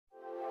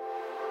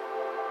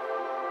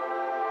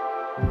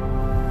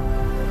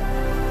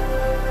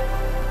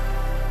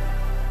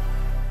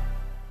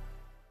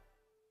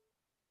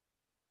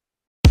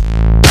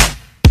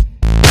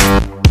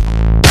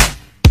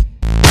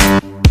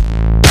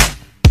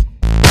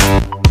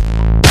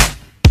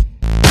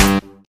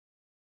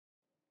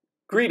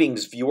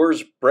Greetings,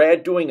 viewers.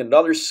 Brad doing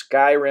another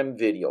Skyrim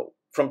video.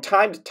 From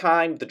time to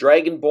time, the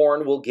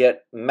Dragonborn will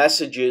get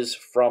messages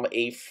from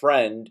a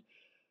friend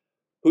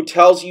who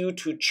tells you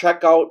to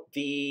check out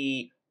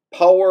the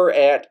power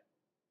at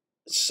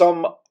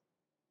some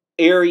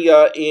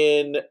area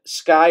in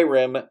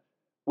Skyrim,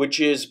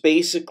 which is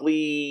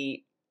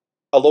basically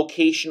a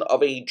location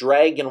of a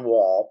dragon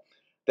wall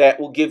that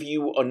will give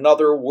you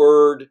another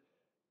word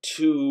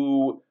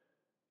to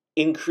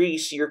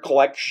increase your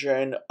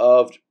collection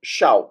of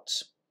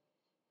shouts.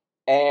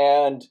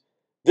 And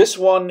this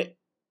one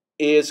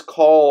is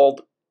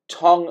called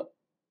Tongue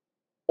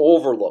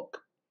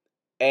Overlook.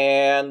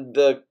 And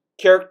the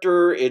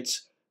character,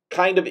 it's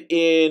kind of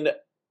in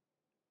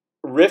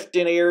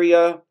Riften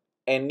area,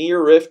 and near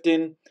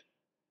Riften,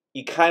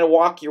 you kind of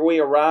walk your way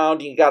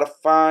around, and you got to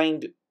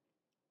find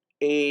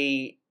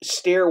a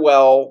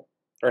stairwell,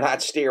 or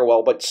not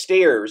stairwell, but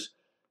stairs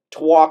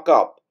to walk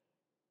up.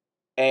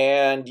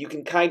 And you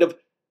can kind of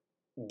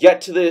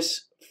get to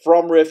this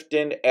from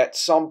Riften at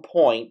some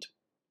point.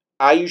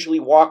 I usually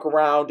walk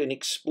around and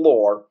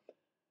explore,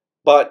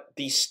 but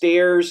the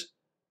stairs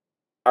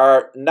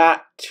are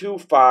not too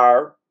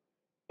far,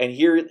 and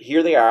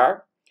here they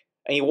are.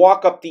 And you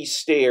walk up these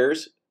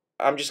stairs.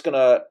 I'm just going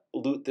to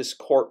loot this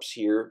corpse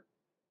here.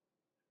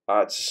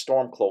 It's a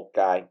Stormcloak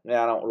guy.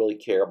 I don't really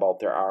care about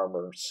their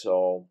armor,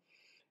 so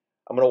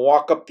I'm going to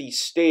walk up these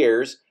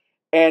stairs.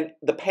 And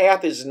the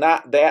path is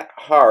not that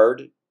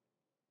hard.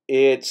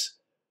 You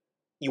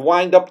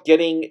wind up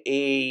getting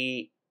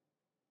a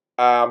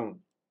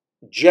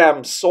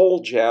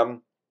soul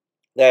gem,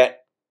 that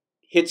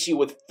hits you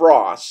with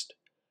frost.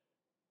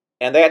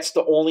 And that's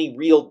the only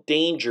real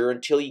danger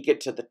until you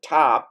get to the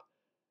top.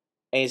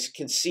 And as you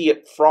can see,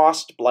 it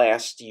frost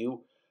blasts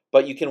you.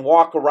 But you can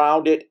walk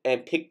around it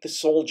and pick the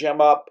soul gem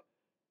up.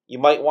 You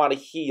might want to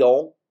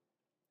heal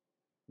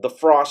the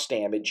frost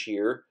damage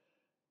here.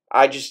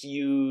 I just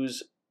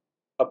use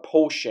a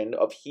potion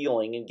of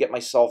healing and get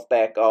myself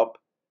back up.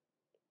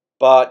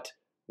 But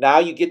now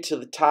you get to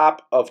the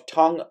top of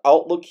Tongue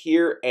Outlook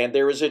here, and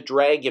there is a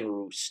dragon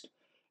roost.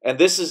 And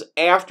this is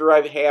after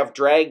I have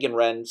Dragon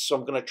Rend, so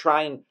I'm going to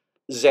try and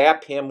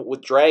zap him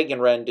with Dragon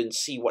Rend and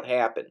see what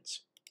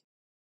happens.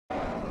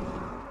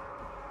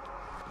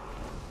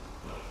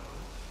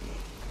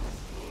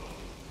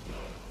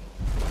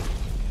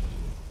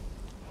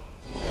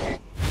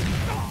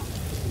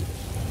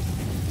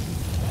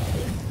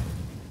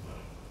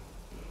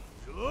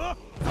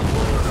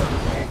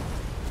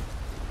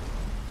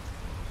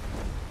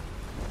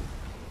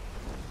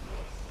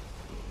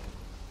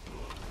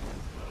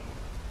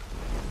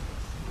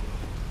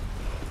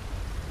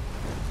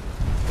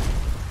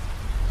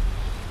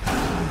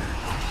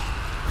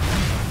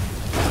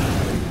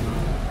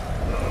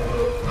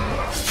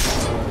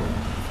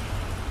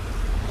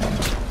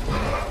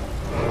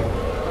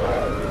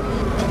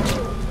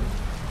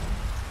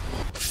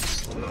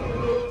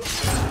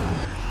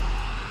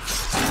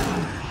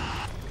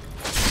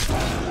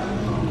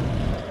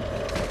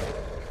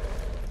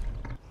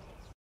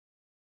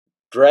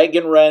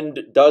 Dragon Rend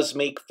does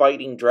make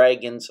fighting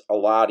dragons a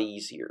lot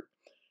easier.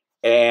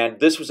 And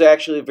this was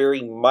actually a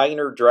very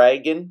minor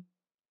dragon.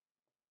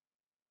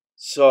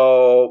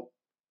 So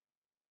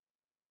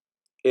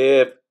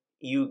if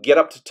you get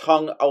up to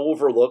Tongue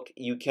Overlook,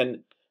 you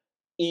can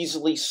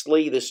easily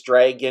slay this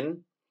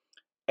dragon.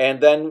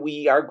 And then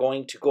we are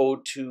going to go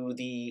to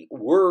the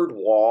word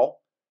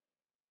wall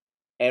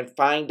and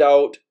find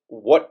out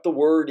what the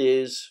word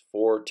is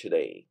for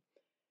today.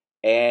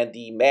 And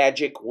the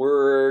magic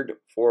word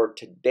for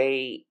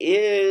today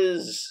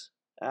is,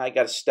 I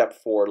got to step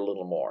forward a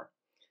little more.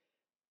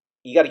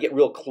 You got to get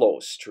real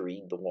close to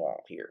read the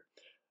wall here.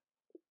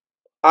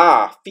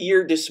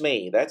 Fear,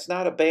 dismay. That's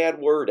not a bad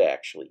word,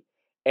 actually.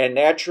 And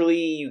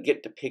naturally, you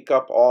get to pick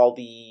up all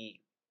the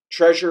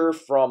treasure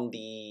from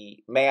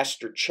the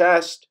master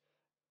chest.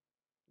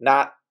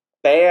 Not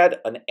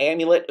bad. An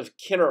amulet of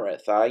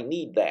Kinnereth. I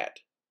need that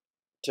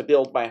to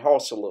build my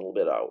house a little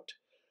bit out.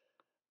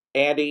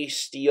 And a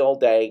steel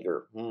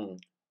dagger.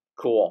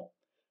 Cool.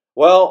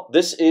 Well,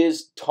 this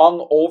is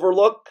Tongue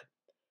Overlook.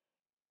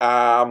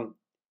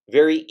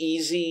 Very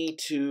easy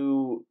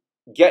to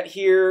get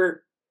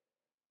here,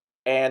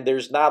 and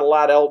there's not a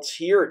lot else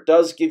here. It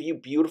does give you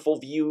beautiful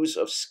views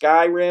of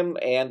Skyrim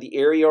and the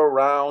area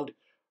around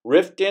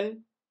Riften.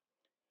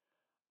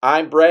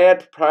 I'm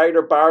Brad, proprietor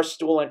of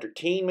Barstool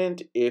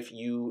Entertainment. If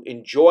you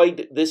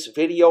enjoyed this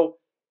video,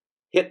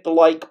 hit the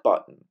like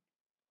button.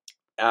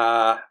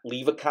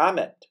 Leave a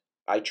comment.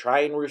 I try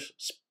and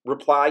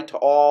reply to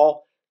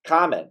all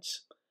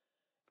comments.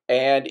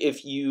 And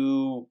if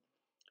you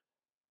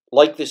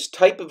like this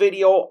type of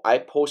video, I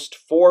post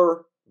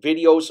 4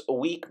 videos a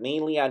week,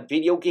 mainly on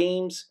video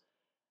games.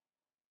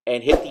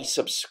 And hit the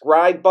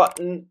subscribe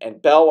button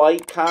and bell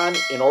icon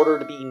in order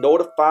to be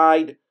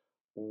notified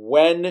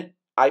when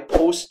I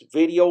post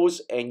videos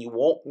and you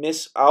won't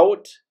miss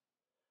out.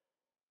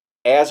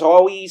 As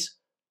always,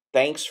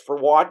 thanks for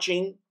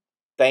watching.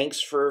 Thanks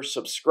for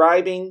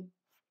subscribing.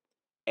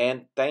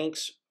 And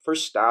thanks for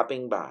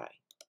stopping by.